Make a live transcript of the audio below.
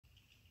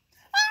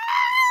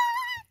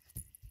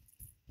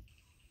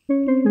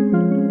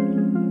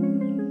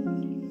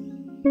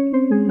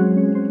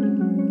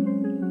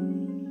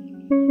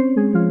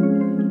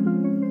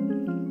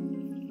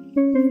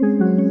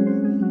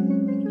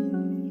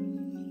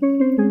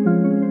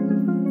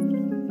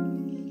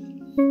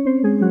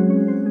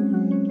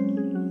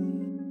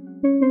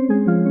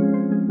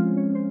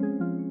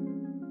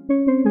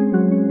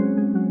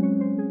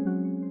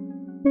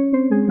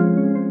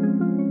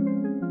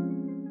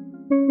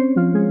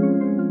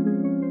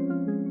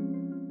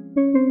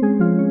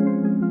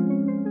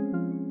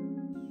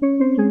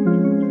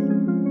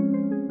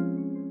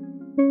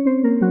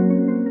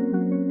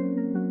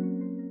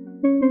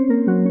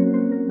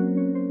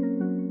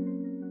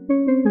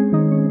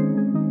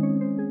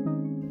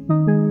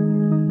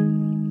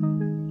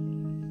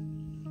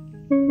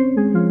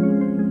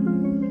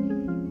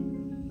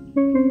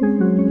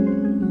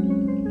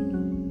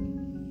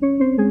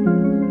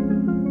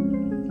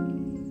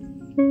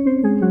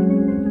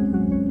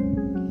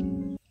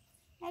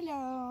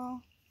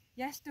Hello.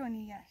 Yes,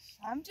 Tony, yes.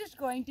 I'm just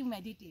going to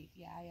meditate.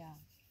 Yeah.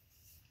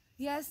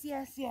 Yes.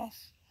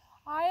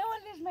 I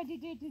always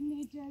meditate in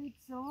nature.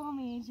 It's so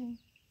amazing.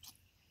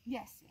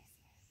 Yes.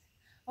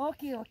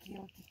 Okay.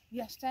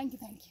 Yes, thank you.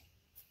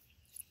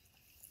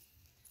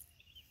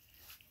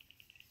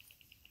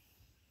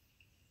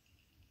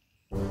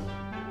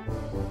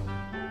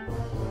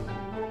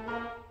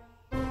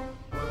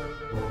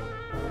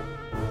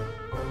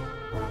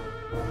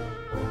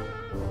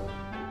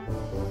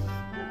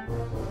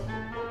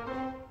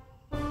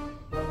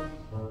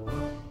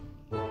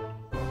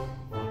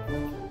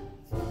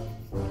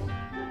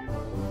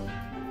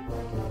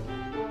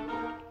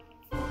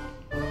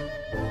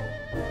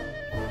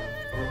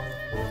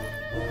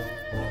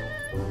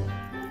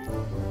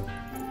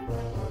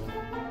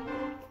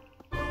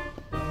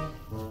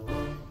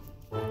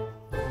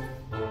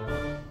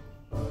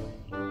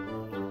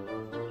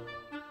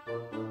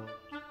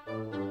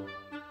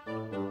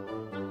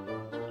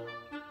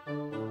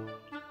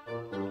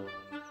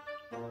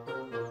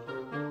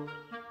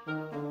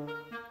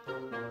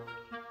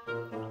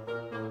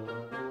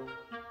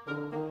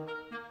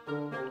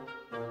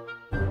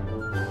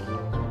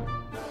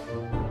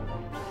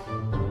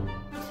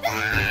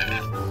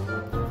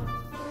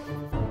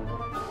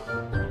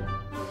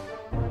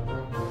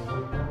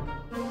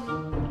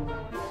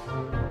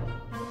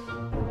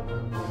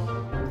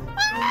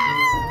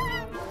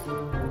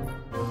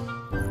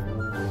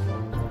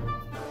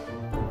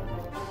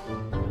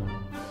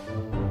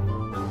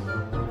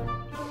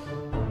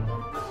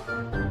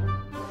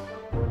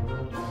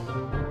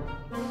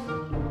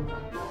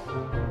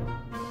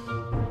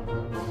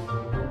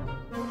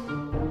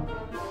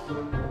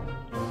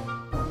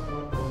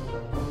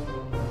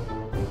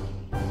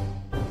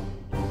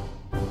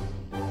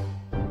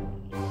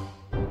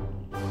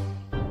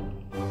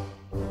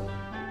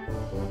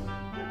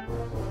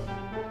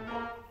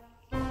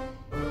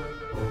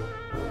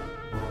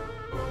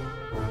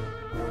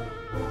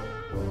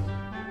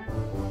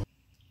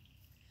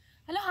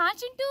 Hello, hi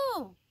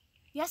Chintu.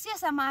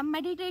 Yes, I'm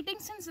meditating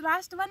since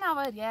last 1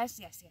 hour. Yes.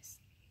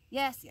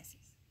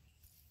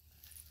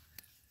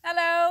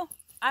 Hello.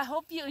 I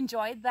hope you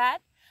enjoyed that.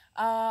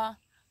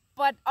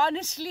 But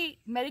honestly,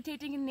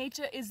 meditating in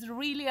nature is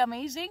really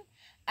amazing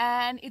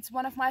and it's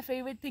one of my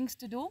favorite things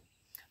to do.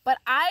 But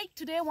I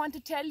today want to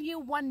tell you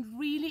one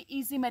really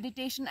easy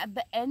meditation at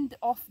the end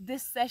of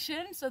this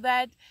session so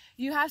that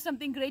you have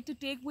something great to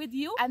take with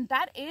you, and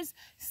that is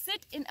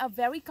sit in a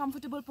very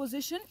comfortable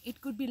position.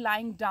 It could be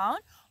lying down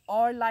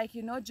or like,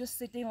 just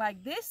sitting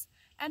like this,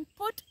 and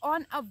put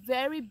on a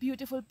very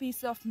beautiful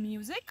piece of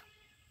music.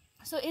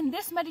 So in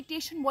this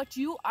meditation, what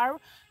you are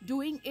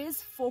doing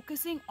is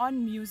focusing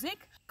on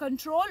music.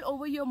 Control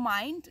over your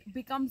mind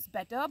becomes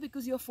better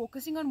because you're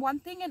focusing on one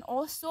thing, and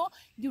also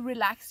you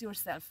relax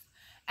yourself.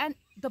 And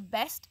the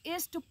best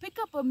is to pick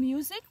up a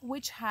music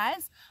which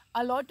has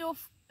a lot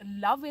of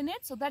love in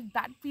it, so that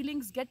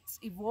feelings gets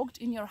evoked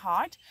in your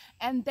heart,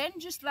 and then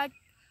just like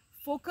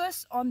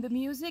focus on the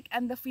music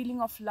and the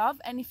feeling of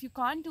love. And if you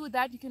can't do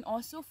that, you can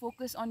also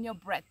focus on your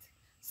breath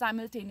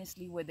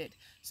simultaneously with it.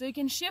 So you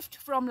can shift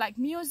from like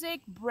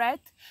music,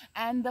 breath,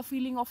 and the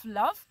feeling of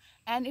love.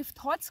 And if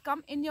thoughts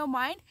come in your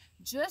mind,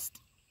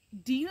 just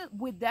deal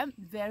with them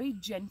very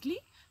gently.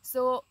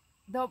 So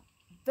the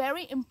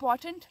very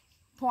important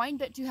point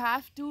that you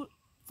have to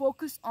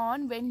focus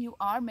on when you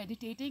are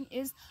meditating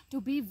is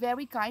to be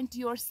very kind to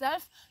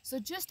yourself. So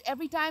just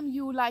every time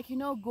you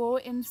go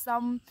in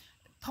some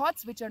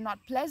thoughts which are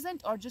not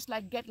pleasant or just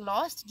like get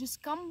lost,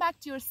 just come back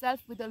to yourself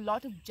with a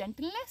lot of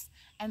gentleness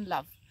and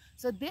love.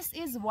 So this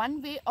is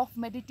one way of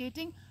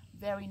meditating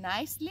very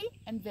nicely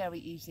and very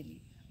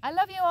easily. I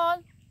love you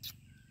all.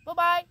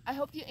 Bye-bye. I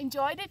hope you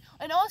enjoyed it.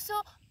 And also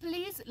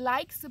please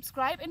like,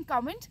 subscribe and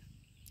comment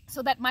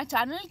so that my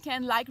channel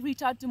can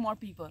reach out to more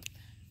people.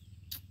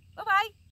 Bye-bye.